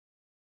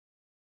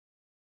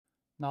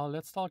Now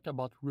let's talk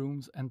about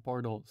rooms and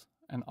portals,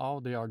 and how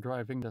they are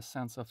driving the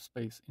sense of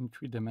space in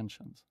 3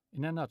 dimensions.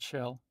 In a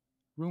nutshell,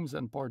 rooms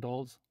and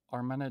portals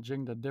are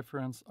managing the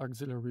different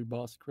auxiliary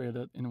bus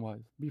created in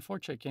Wwise. Before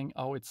checking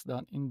how it's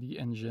done in the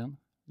engine,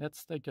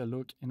 let's take a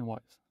look in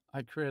Wwise.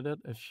 I created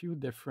a few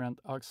different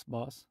aux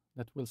bus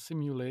that will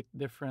simulate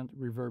different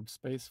reverb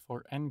space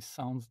for any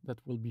sounds that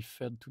will be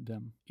fed to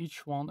them.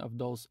 Each one of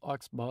those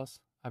aux bus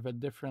have a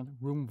different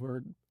room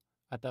word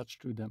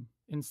attached to them.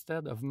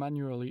 Instead of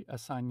manually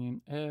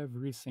assigning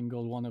every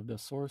single one of the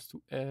source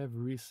to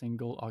every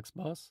single aux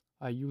bus,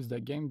 I use the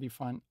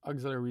game-defined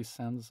auxiliary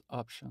sends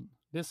option.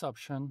 This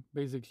option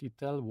basically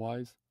tells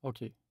Wwise,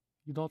 okay,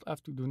 you don't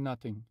have to do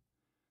nothing.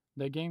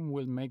 The game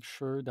will make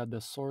sure that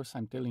the source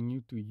I'm telling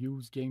you to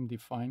use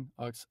game-defined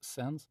aux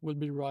sends will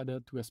be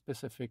routed to a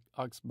specific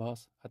aux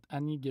bus at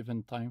any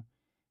given time,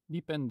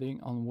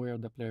 depending on where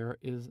the player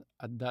is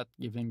at that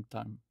given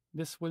time.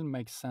 This will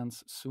make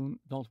sense soon,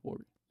 don't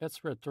worry.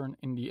 Let's return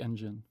in the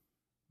engine.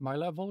 My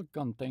level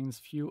contains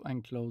few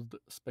enclosed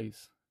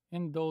space.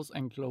 In those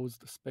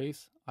enclosed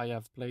space, I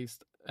have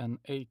placed an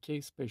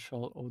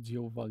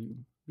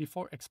AkSpatialAudioVolume.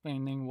 Before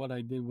explaining what I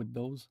did with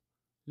those,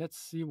 let's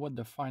see what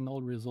the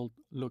final result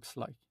looks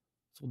like.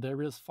 So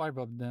there is 5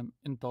 of them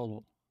in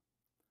total.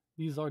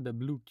 These are the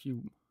blue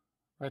cube.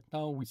 Right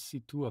now we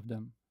see 2 of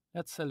them.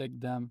 Let's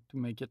select them to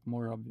make it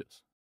more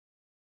obvious.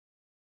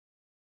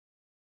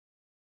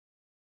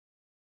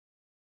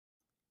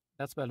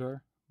 That's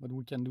better, but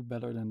we can do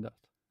better than that.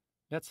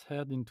 Let's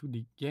head into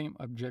the Game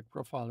Object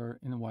Profiler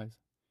in Wwise,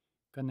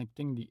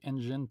 connecting the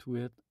engine to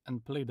it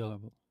and play the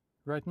level.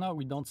 Right now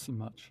we don't see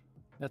much.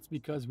 That's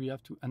because we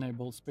have to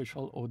enable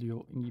spatial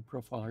audio in the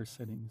profiler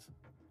settings.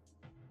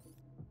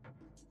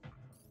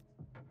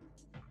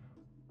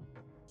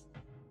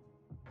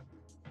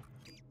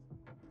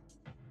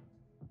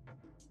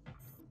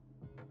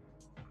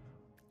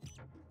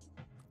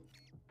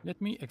 Let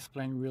me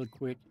explain real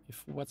quick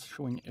if what's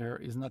showing here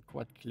is not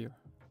quite clear.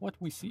 What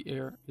we see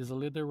here is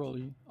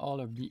literally all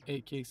of the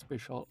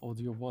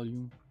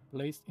AkSpatialAudioVolume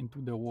placed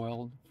into the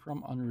world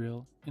from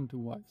Unreal into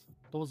Wwise.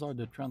 Those are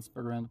the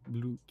transparent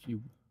blue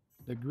cube.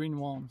 The green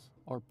ones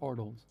are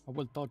portals. I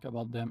will talk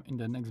about them in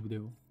the next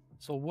video.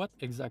 So what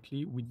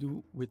exactly we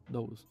do with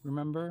those?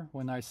 Remember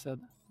when I said,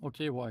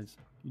 okay Wwise,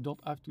 you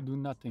don't have to do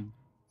nothing.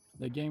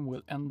 The game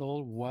will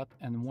handle what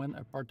and when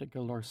a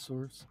particular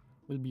source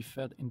will be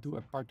fed into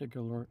a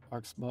particular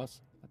aux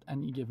bus at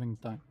any given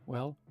time.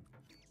 Well,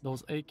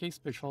 those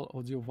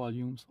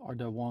AkSpatialAudioVolumes are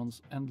the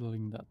ones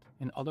handling that.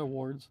 In other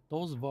words,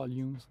 those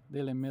volumes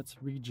delimit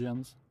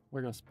regions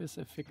where a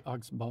specific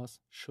aux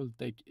bus should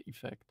take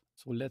effect.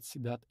 So let's see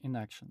that in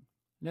action.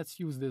 Let's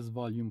use this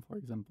volume for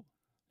example.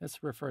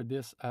 Let's refer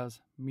this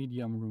as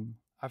medium room.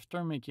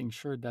 After making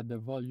sure that the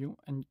volume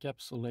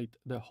encapsulates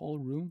the whole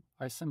room,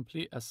 I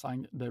simply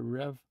assign the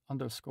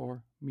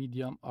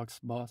rev_medium aux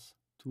bus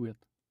to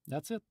it.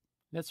 That's it.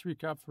 Let's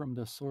recap from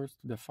the source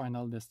to the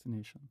final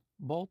destination.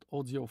 Both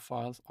audio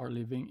files are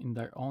living in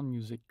their own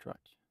music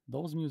track.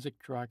 Those music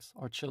tracks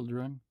are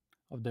children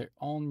of their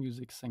own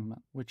music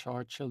segment, which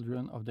are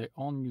children of their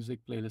own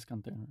music playlist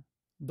container.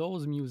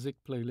 Those music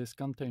playlist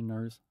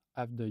containers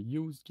have the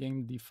use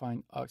game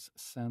defined aux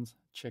sends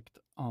checked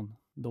on.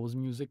 Those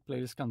music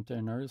playlist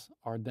containers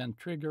are then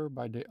triggered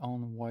by their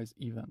own Wwise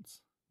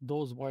events.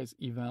 Those Wwise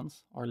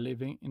events are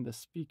living in the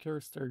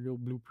speaker stereo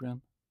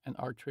blueprint and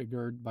are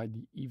triggered by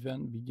the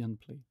event begin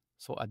play,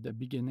 so at the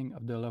beginning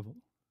of the level.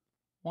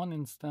 One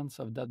instance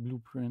of that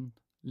blueprint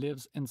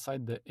lives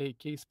inside the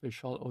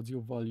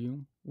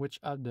AkSpatialAudioVolume, which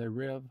have the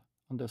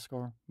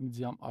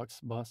rev_medium aux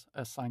bus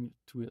assigned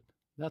to it.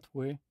 That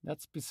way,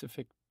 that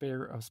specific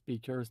pair of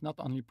speakers not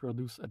only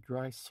produce a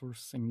dry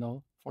source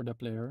signal for the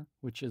player,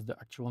 which is the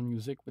actual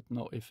music with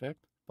no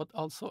effect, but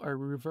also a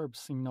reverb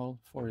signal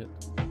for it.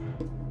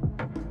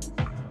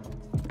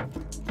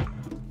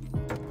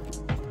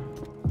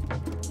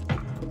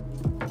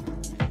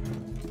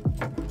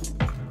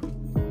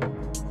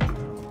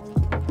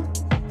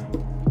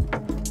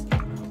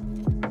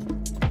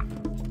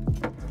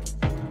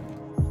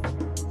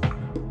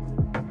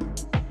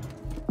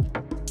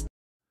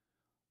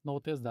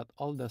 Notice that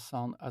all the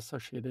sound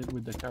associated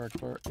with the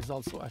character is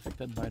also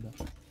affected by that.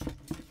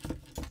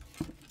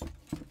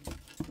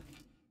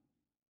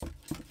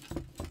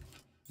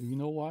 Do you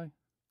know why?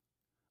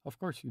 Of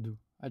course you do.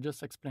 I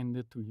just explained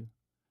it to you.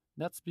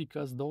 That's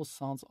because those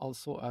sounds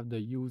also have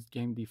the used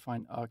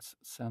game-defined aux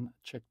send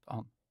checked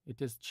on. It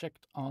is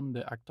checked on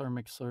the actor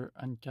mixer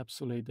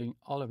encapsulating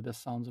all of the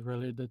sounds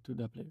related to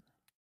the player.